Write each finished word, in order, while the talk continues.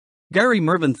Gary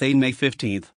Mervyn Thain, May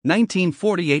 15,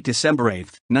 1948 – December 8,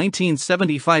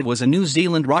 1975 was a New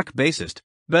Zealand rock bassist,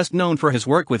 best known for his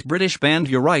work with British band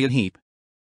Uriah Heep.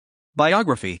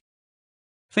 Biography.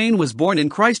 Thain was born in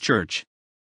Christchurch.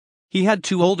 He had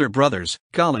two older brothers,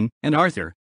 Colin and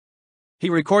Arthur. He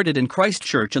recorded in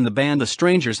Christchurch in the band The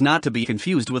Strangers, not to be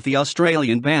confused with the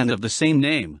Australian band of the same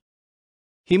name.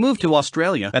 He moved to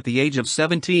Australia at the age of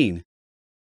 17.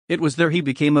 It was there he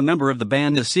became a member of the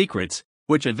band The Secrets,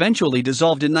 which eventually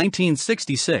dissolved in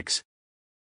 1966.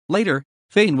 Later,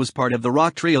 Thain was part of the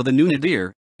rock trio The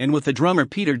Nunadir, and with the drummer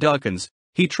Peter Dawkins,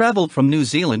 he travelled from New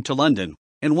Zealand to London,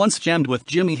 and once jammed with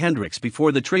Jimi Hendrix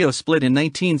before the trio split in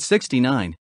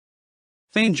 1969.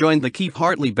 Thain joined the Keith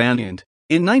Hartley Band and,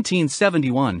 in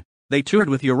 1971, they toured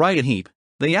with Uriah Heep.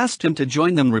 They asked him to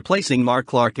join them, replacing Mark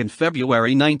Clark in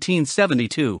February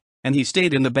 1972, and he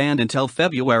stayed in the band until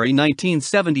February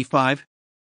 1975.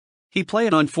 He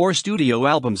played on 4 studio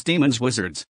albums: Demons,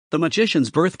 Wizards, The Magician's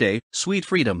Birthday, Sweet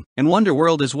Freedom, and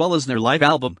Wonderworld, as well as their live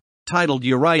album, titled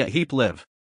Uriah Heep Live.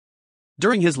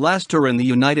 During his last tour in the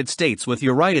United States with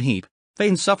Uriah Heep,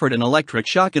 Thain suffered an electric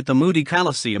shock at the Moody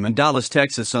Coliseum in Dallas,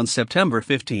 Texas on September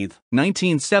 15,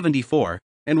 1974,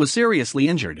 and was seriously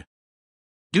injured.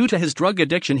 Due to his drug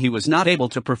addiction, he was not able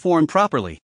to perform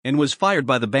properly, and was fired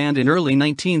by the band in early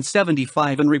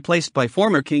 1975 and replaced by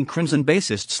former King Crimson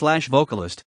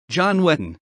bassist/vocalist, John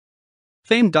Wetton.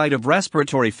 Thain died of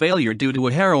respiratory failure due to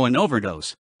a heroin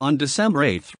overdose on December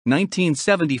 8,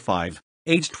 1975,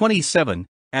 aged 27,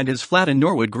 at his flat in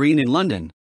Norwood Green in London.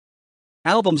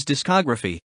 Albums: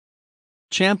 discography.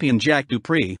 Champion, Jack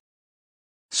Dupree.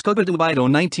 Scooby-Doo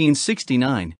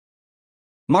 1969.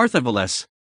 Martha Vallès.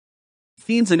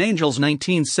 Fiends and Angels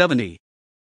 1970.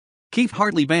 Keith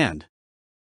Hartley Band.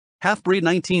 Half-Breed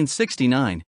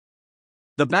 1969.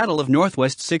 The Battle of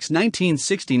Northwest 6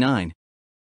 1969.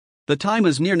 The Time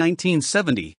Is Near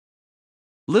 1970.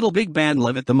 Little Big Band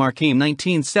Live at the Marquee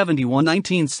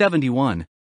 1971.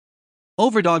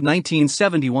 Overdog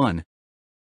 1971.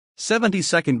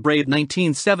 72nd Brigade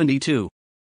 1972.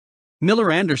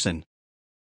 Miller Anderson.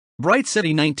 Bright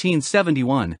City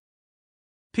 1971.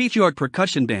 Peach York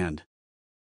Percussion Band.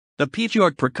 The Peach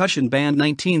York Percussion Band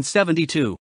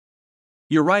 1972.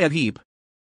 Uriah Heep.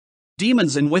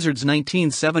 Demons and Wizards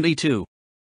 1972.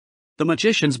 The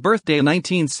Magician's Birthday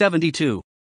 1972.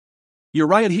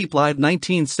 Uriah Heep Live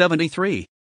 1973.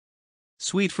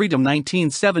 Sweet Freedom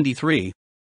 1973.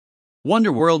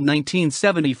 Wonderworld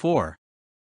 1974.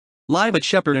 Live at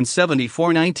Shepherd in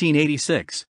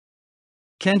 1986.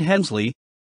 Ken Hensley.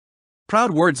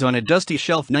 Proud Words on a Dusty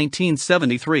Shelf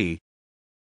 1973.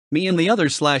 Me and the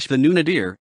Others / The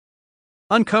Nunadir.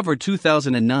 Uncovered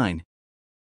 2009.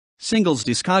 Singles: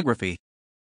 discography.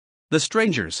 The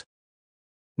Strangers.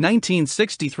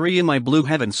 1963 In My Blue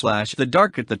Heaven / The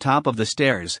Dark at the Top of the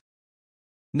Stairs.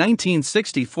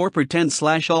 1964 Pretend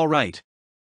 / All Right.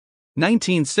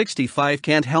 1965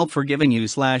 Can't Help Forgiving You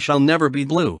 / I'll Never Be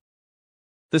Blue.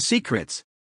 The Secrets.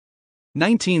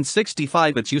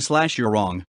 1965 It's You / You're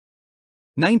Wrong.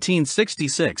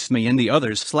 1966 Me and the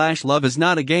Others / Love Is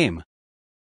Not a Game.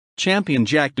 Champion,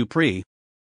 Jack Dupree.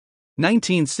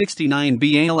 1969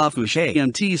 Bien la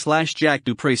Fouché &T / Jack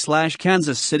Dupree /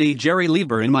 Kansas City, Jerry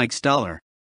Lieber and Mike Stoller.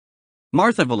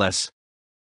 Martha Vallès.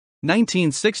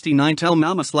 1969 Tell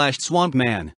Mama / Swamp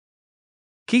Man.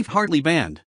 Keith Hartley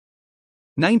Band.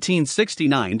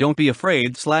 1969 Don't Be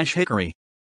Afraid / Hickory.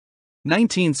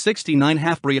 1969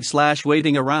 Half-Breed /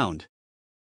 Waiting Around.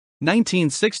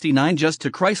 1969 Just to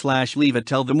Cry / Leave It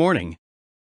Till the Morning.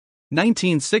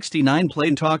 1969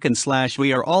 Plain Talkin' /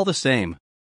 We Are All the Same.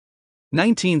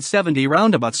 1970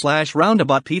 Roundabout /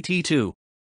 Roundabout PT2.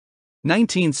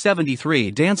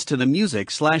 1973 Dance to the Music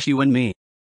 / You and Me.